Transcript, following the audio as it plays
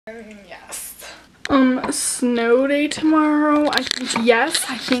Yes. Snow day tomorrow. I think yes.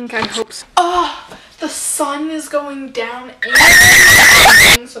 I hope so. Oh, the sun is going down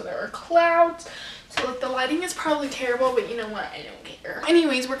and so there are clouds. So like the lighting is probably terrible, but you know what? I don't care.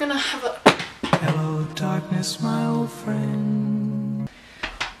 Anyways, we're gonna have a hello darkness, my old friend.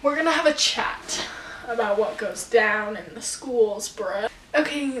 We're gonna have a chat about what goes down in the schools, bruh.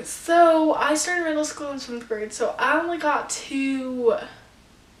 Okay, so I started middle school in 7th grade, so I only got 2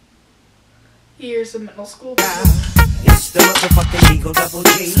 years of middle school. It's the motherfucking Eagle Double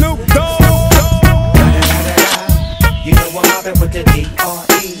G. Snoop Dogg. You know I'm mobbing with the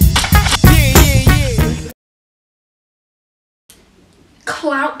D.R.E. Yeah.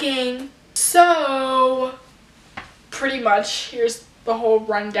 Clout gang. So, pretty much, here's the whole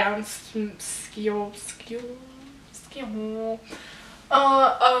rundown skill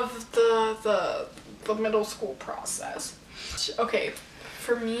of the middle school process. Okay,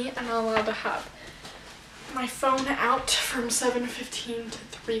 for me, I'm not allowed to have my phone out from 7:15 to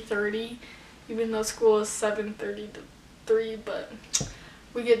 3:30, even though school is 7:30 to 3, but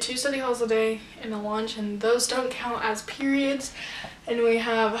we get 2 study halls a day and a lunch, and those don't count as periods, and we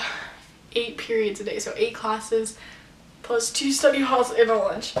have 8 periods a day, so 8 classes plus 2 study halls and a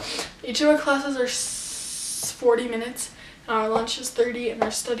lunch. Each of our classes are 40 minutes, and our lunch is 30, and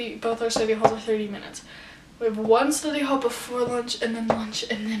both our study halls are 30 minutes. We have 1 study hall before lunch, and then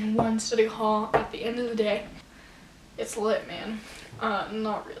 1 study hall at the end of the day. It's lit, man.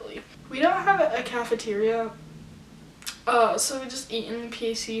 Not really. We don't have a cafeteria, so we just eat in the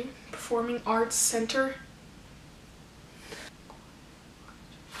PAC, Performing Arts Center.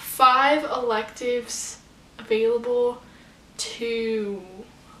 5 electives available to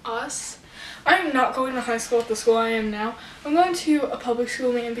us. I'm not going to high school at the school I am now. I'm going to a public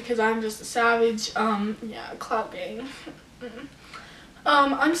school, man, because I'm just a savage. Yeah, clout gang.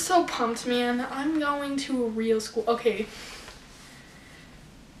 I'm so pumped, man. I'm going to a real school. Okay.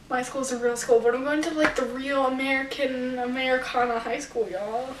 My school's a real school, but I'm going to like the real Americana high school,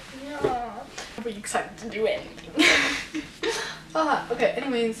 y'all. Yeah. I'll be excited to do anything. Okay,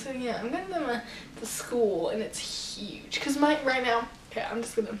 anyways, so yeah, I'm going to the school, and it's huge. Because my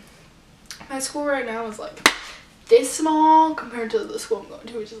school right now is like this small compared to the school I'm going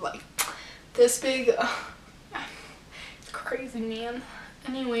to, which is like this big. It's crazy, man.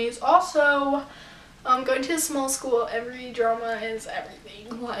 Anyways, also, going to a small school, every drama is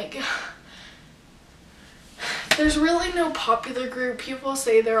everything. Like, there's really no popular group. People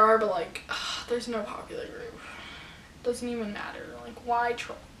say there are, but like, there's no popular group. Doesn't even matter. Like, why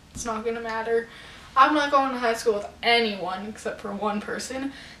try? It's not gonna matter. I'm not going to high school with anyone except for 1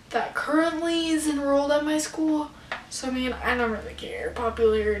 person that currently is enrolled at my school. So, I mean, I don't really care.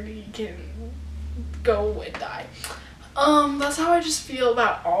 Popularity can go and die. That's how I just feel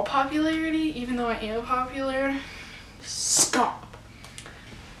about all popularity, even though I am popular. Stop.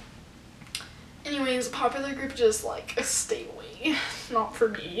 Anyways, popular group, just like, stay away. Not for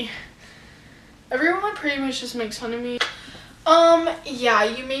me. Everyone pretty much just makes fun of me. Yeah,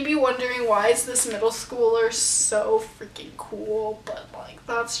 you may be wondering why is this middle schooler so freaking cool, but like,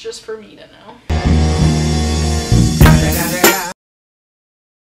 that's just for me to know.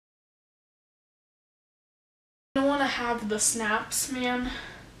 I don't want to have the snaps, man.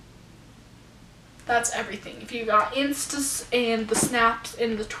 That's everything. If you got Instas and the snaps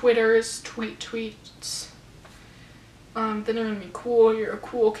and the Twitters, tweets, then you're gonna be cool. You're a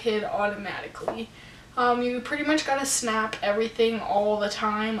cool kid automatically. You pretty much gotta snap everything all the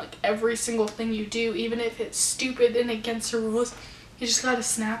time, like every single thing you do, even if it's stupid and against the rules, you just gotta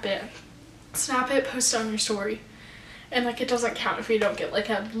snap it. Snap it, post it on your story. And like, it doesn't count if you don't get like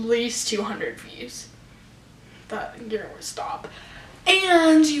at least 200 views. But you're gonna stop.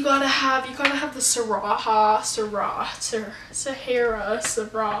 And you gotta have the Sahara,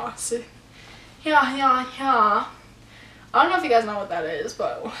 yeah. I don't know if you guys know what that is,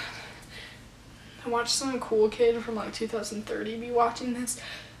 but I watched some cool kid from like 2030 be watching this.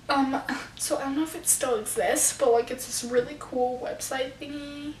 So I don't know if it still exists, but like, it's this really cool website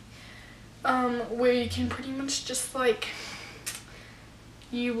thingy, where you can pretty much just like,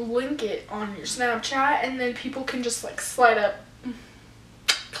 you link it on your Snapchat, and then people can just like slide up,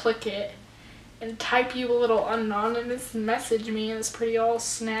 click it, and type you a little anonymous message. Man, it's pretty all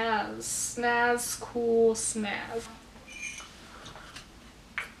snaz, cool snaz.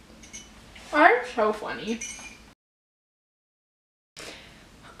 I'm so funny.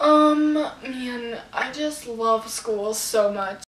 Man, I just love school so much.